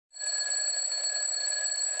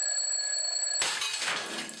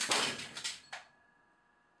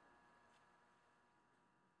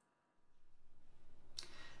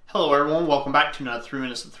Hello everyone, welcome back to another 3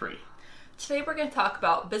 Minutes of 3. Today we're going to talk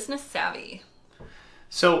about business savvy.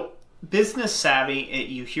 So, business savvy,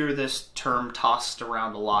 you hear this term tossed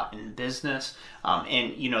around a lot in business,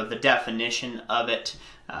 and the definition of it,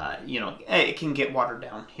 it can get watered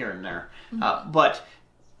down here and there. But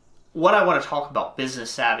what I want to talk about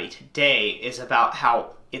business savvy today is about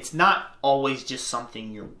how it's not always just something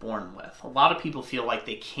you're born with. A lot of people feel like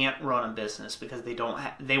they can't run a business because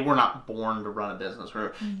they were not born to run a business,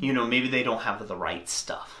 or maybe they don't have the right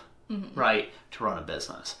stuff, right, to run a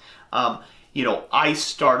business. I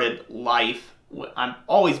started life. I've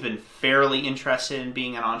always been fairly interested in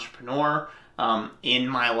being an entrepreneur in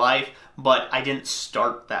my life, but I didn't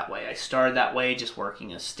start that way. I started that way just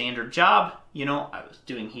working a standard job. I was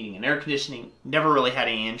doing heating and air conditioning. Never really had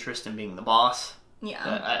any interest in being the boss.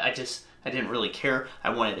 Yeah. I didn't really care.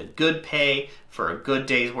 I wanted a good pay for a good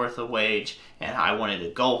day's worth of wage, and I wanted to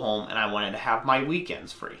go home and I wanted to have my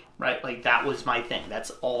weekends free, right? Like that was my thing.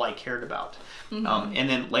 That's all I cared about. And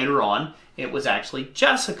then later on, it was actually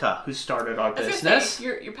Jessica who started our business.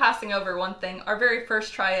 You're passing over one thing. Our very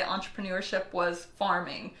first try at entrepreneurship was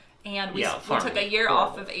farming, and we took a year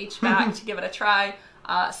off of HVAC to give it a try.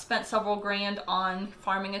 Spent several grand on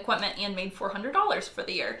farming equipment and made $400 for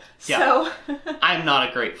the year. Yeah. So I'm not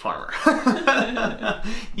a great farmer.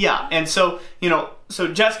 Yeah, and so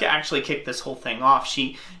so Jessica actually kicked this whole thing off.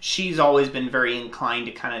 She's always been very inclined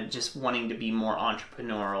to kind of just wanting to be more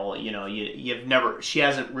entrepreneurial. She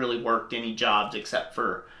hasn't really worked any jobs except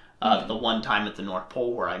for the one time at the North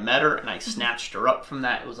Pole where I met her, and I snatched her up from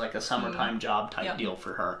that. It was like a summertime job type deal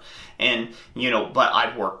for her, and but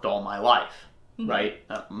I've worked all my life. Right?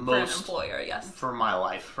 For an employer, yes. For my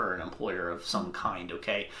life, for an employer of some kind,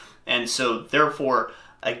 okay? And so, therefore,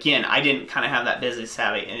 again, I didn't kind of have that business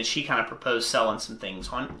savvy, and she kind of proposed selling some things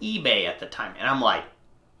on eBay at the time. And I'm like,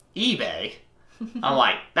 eBay? I'm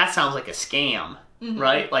like, that sounds like a scam,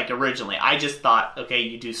 right? Like, originally, I just thought, okay,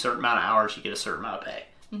 you do a certain amount of hours, you get a certain amount of pay.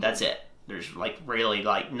 That's it. There's, like, really,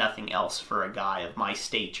 like, nothing else for a guy of my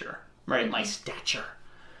stature, right? My stature.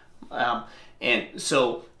 And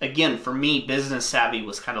so, again, for me, business savvy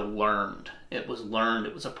was kind of learned. It was learned.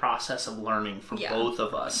 It was a process of learning for both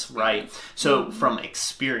of us, right? So, from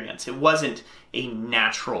experience. It wasn't a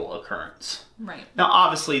natural occurrence. Right. Now,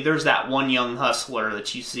 obviously, there's that one young hustler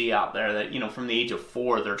that you see out there that, from the age of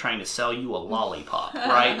 4, they're trying to sell you a lollipop,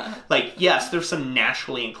 right? Like, yes, there's some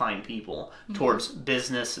naturally inclined people towards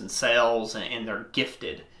business and sales, and they're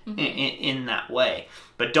gifted in that way.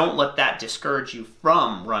 But don't let that discourage you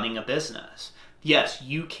from running a business. Yes,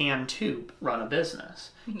 you can too run a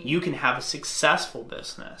business. You can have a successful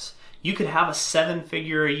business. You could have a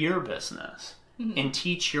 7-figure-a-year business and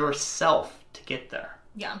teach yourself to get there.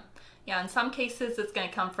 Yeah. In some cases, it's going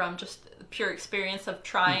to come from just pure experience of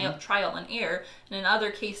trial and error. And in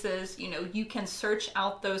other cases, you can search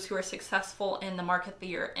out those who are successful in the market that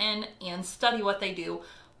you're in and study what they do.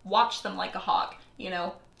 Watch them like a hawk,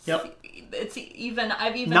 Yep. I've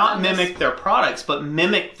even not mimic their products, but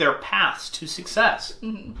mimic their paths to success.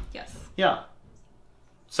 Yes. Yeah.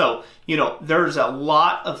 So, there's a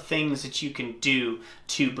lot of things that you can do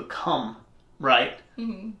to become, right,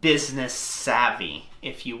 business savvy,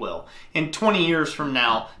 if you will. In 20 years from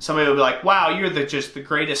now, somebody will be like, wow, you're just the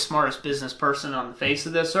greatest, smartest business person on the face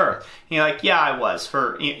of this earth. And you're like, yeah, I was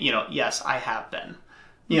for, yes, I have been,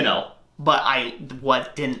 but I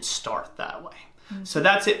didn't start that way. So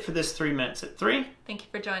that's it for this 3 Minutes at 3. Thank you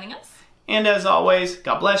for joining us. And as always,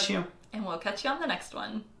 God bless you. And we'll catch you on the next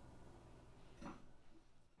one.